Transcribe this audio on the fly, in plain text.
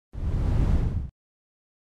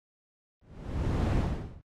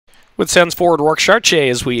With Sens forward Rourke Chartier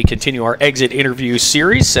as we continue our exit interview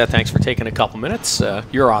series. Thanks for taking a couple minutes.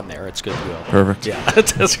 You're on there. It's good to go. Perfect. Yeah,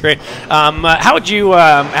 that's great. How would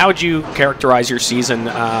you characterize your season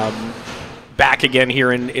back again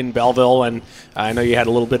here in Belleville? And I know you had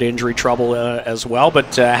a little bit of injury trouble as well.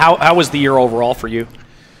 But how was the year overall for you?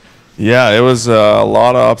 Yeah, it was a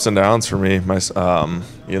lot of ups and downs for me. My start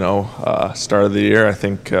of the year I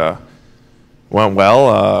think went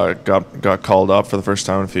well. Got called up for the first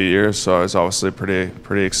time in a few years, so I was obviously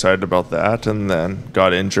pretty excited about that. And then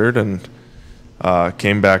got injured and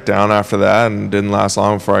came back down after that, and didn't last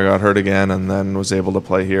long before I got hurt again, and then was able to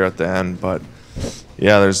play here at the end. But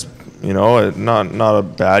yeah, there's not a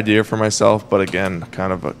bad year for myself, but again,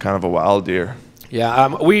 kind of a wild year.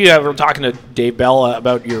 Yeah, we were talking to Dave Bell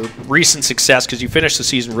about your recent success because you finished the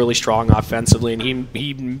season really strong offensively, and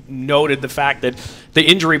he noted the fact that the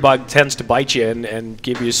injury bug tends to bite you and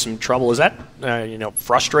give you some trouble. Is that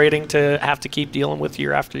frustrating to have to keep dealing with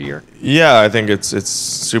year after year? Yeah, I think it's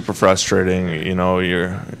super frustrating.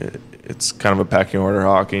 It's kind of a pecking order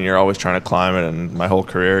hockey, and you're always trying to climb it. And my whole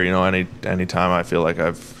career, any time I feel like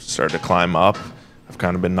I've started to climb up, I've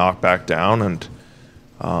kind of been knocked back down. And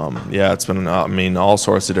it's been all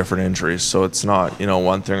sorts of different injuries. So it's not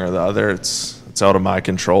one thing or the other. It's out of my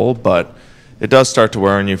control, but it does start to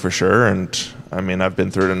wear on you for sure. And I've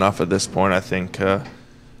been through it enough at this point. I think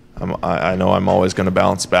I know I'm always going to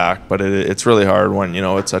bounce back, but it's really hard when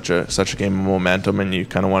it's such a game of momentum, and you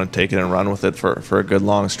kind of want to take it and run with it for a good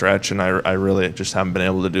long stretch. And I really just haven't been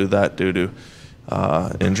able to do that due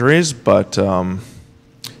to injuries, but.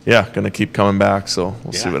 Going to keep coming back, so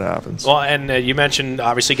we'll see what happens. Well, and you mentioned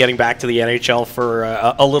obviously getting back to the NHL for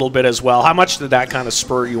a little bit as well. How much did that kind of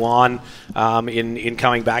spur you on in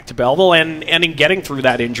coming back to Belleville and in getting through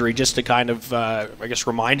that injury, just to kind of,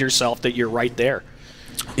 remind yourself that you're right there?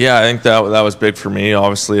 Yeah, I think that was big for me.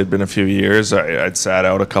 Obviously, it had been a few years. I'd sat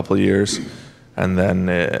out a couple of years, and then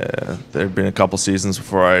there'd been a couple seasons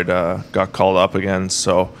before I'd got called up again,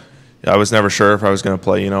 so I was never sure if I was going to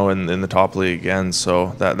play, in the top league again.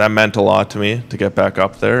 So that meant a lot to me to get back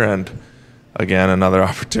up there. And again, another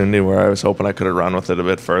opportunity where I was hoping I could have run with it a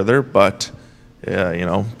bit further. But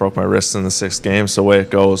yeah, broke my wrist in the 6th game, so away it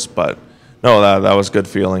goes. But no, that was a good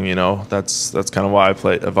feeling. That's kind of why I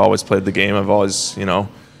played. I've always played the game. I've always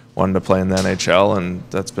wanted to play in the NHL, and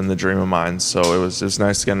that's been the dream of mine. So it was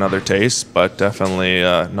nice to get another taste, but definitely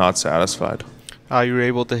not satisfied. You were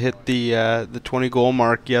able to hit the 20-goal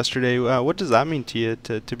mark yesterday. What does that mean to you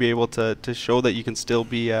to be able to show that you can still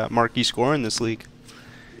be a marquee scorer in this league?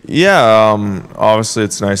 Yeah, obviously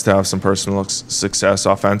it's nice to have some personal success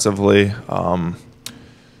offensively. I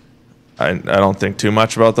don't think too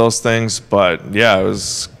much about those things, but yeah, it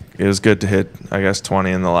was good to hit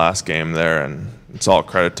 20 in the last game there, and it's all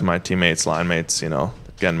credit to my teammates, line mates,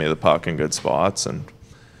 getting me the puck in good spots, and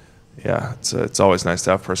yeah, it's always nice to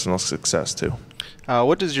have personal success too.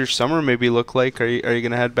 What does your summer maybe look like? Are you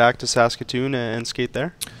going to head back to Saskatoon and skate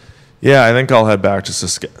there? Yeah, I think I'll head back to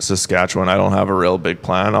Saskatchewan. I don't have a real big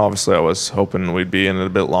plan. Obviously, I was hoping we'd be in it a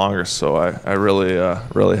bit longer, so I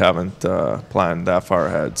really haven't planned that far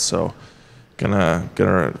ahead. So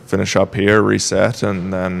gonna finish up here, reset,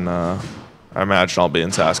 and then I imagine I'll be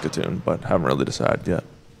in Saskatoon, but haven't really decided yet.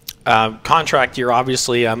 Contract year,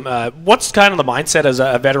 obviously. What's kind of the mindset as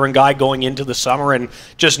a veteran guy going into the summer, and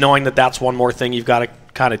just knowing that that's one more thing you've got to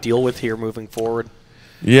kind of deal with here moving forward?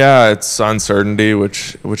 Yeah, it's uncertainty,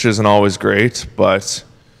 which isn't always great, but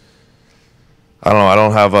I don't know. I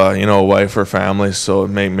don't have a wife or family, so it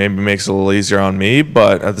maybe makes it a little easier on me.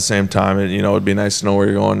 But at the same time, it'd be nice to know where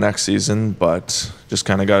you're going next season. But just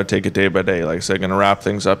kind of got to take it day by day. Like I said, going to wrap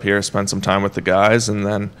things up here, spend some time with the guys, and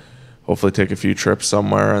then hopefully take a few trips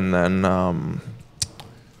somewhere, and then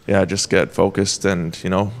just get focused. And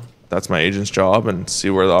that's my agent's job, and see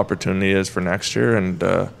where the opportunity is for next year, and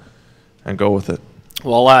go with it.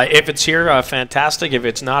 Well, if it's here, fantastic. If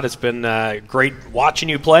it's not, it's been great watching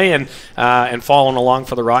you play and following along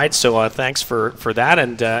for the ride. So thanks for that,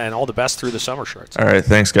 and all the best through the summer, Shorts. All right,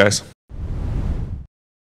 thanks, guys.